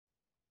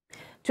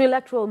To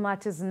electoral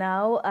matters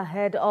now,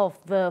 ahead of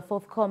the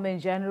forthcoming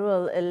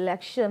general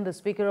election, the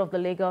Speaker of the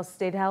Lagos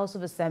State House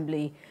of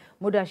Assembly,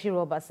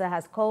 Mudasiru Obasa,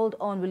 has called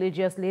on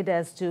religious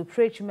leaders to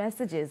preach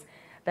messages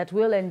that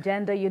will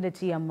engender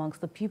unity amongst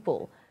the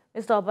people.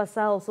 Mr.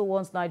 Obasa also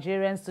wants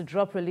Nigerians to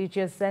drop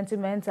religious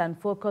sentiments and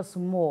focus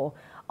more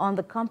on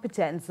the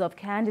competence of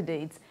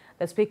candidates.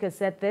 The Speaker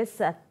said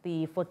this at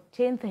the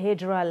 14th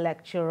Hijra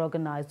lecture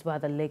organized by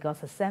the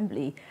Lagos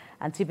Assembly.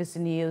 And TVC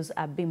News'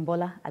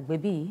 Abimbola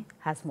Agbebi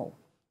has more.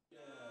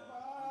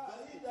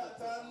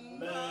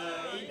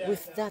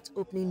 With that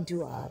opening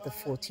dua, the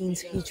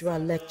 14th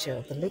Hijra lecture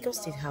of the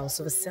Lagos State House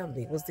of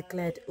Assembly was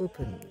declared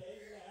open.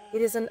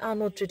 It is an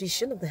annual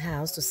tradition of the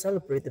House to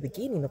celebrate the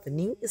beginning of the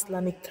new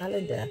Islamic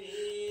calendar,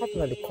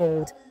 popularly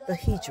called the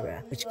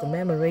Hijra, which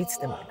commemorates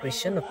the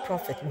migration of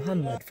Prophet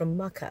Muhammad from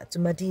Mecca to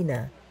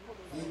Medina.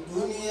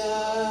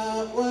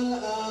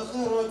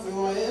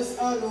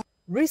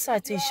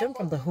 Recitation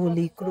from the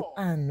Holy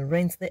Quran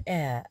rent the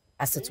air,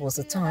 as it was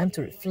a time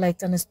to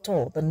reflect and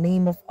extol the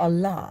name of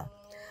Allah.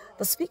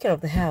 The Speaker of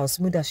the House,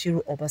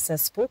 Mudasiru Obasa,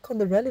 spoke on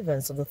the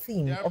relevance of the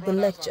theme of the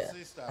lecture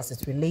as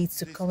it relates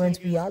to current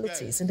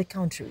realities in the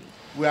country.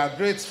 We are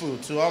grateful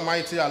to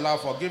Almighty Allah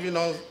for giving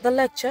us. The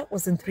lecture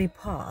was in 3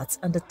 parts,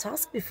 and the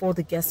task before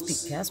the guest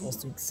speakers was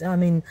to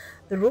examine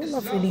the role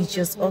of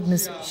religious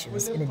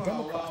organizations in a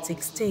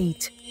democratic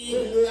state.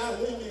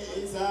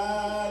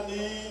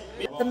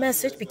 The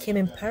message became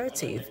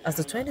imperative as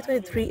the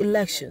 2023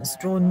 elections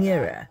draw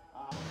nearer.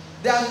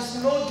 There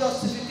is no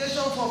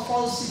justification for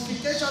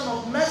falsification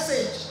of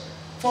message,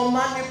 for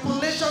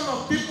manipulation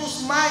of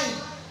people's mind,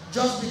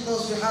 just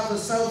because we have a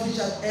selfish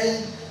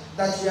end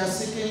that we are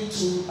seeking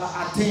to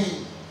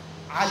attain.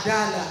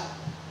 Adala,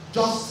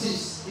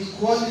 justice,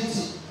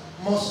 equality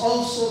must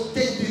also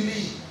take the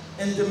lead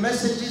in the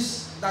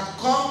messages that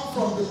come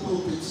from the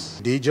pulpits.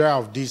 The Hijra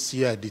of this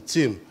year, the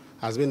theme,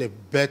 has been a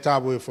better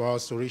way for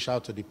us to reach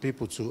out to the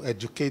people, to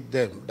educate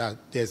them that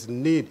there's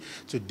need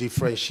to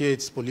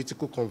differentiate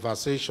political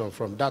conversation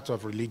from that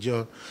of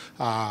religion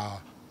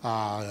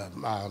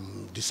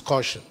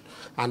discussion.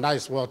 And that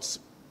is what's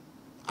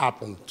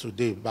happened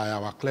today by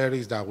our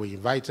clerics that we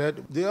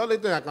invited. The only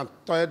thing I can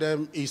tell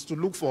them is to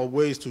look for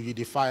ways to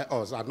unify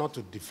us and not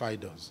to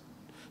divide us.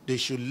 They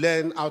should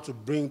learn how to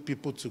bring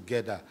people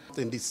together.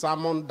 In the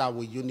sermon that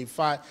will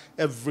unify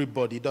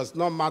everybody, it does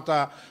not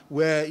matter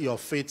where your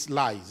faith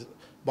lies,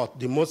 but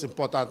the most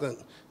important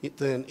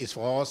thing is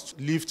for us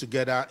to live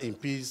together in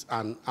peace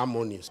and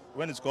harmony.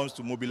 When it comes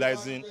to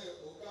mobilizing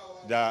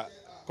the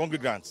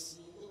congregants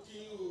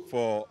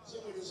for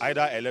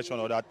either election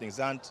or other things,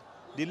 and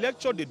the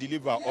lecture they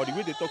deliver or the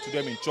way they talk to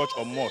them in church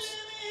or mosque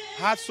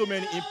has so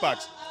many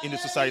impacts in the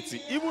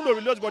society. Even the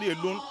religious body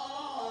alone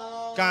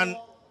can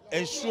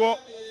ensure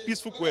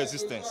peaceful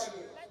coexistence.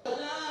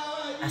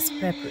 As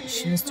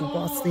preparations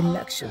towards the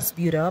elections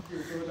build up,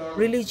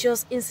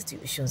 religious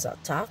institutions are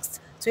tasked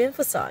to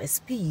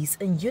emphasize peace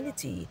and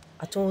unity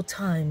at all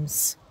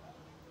times.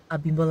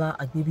 Abimbola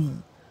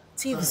Agbebi,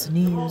 TVC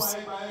News,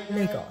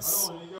 Lagos.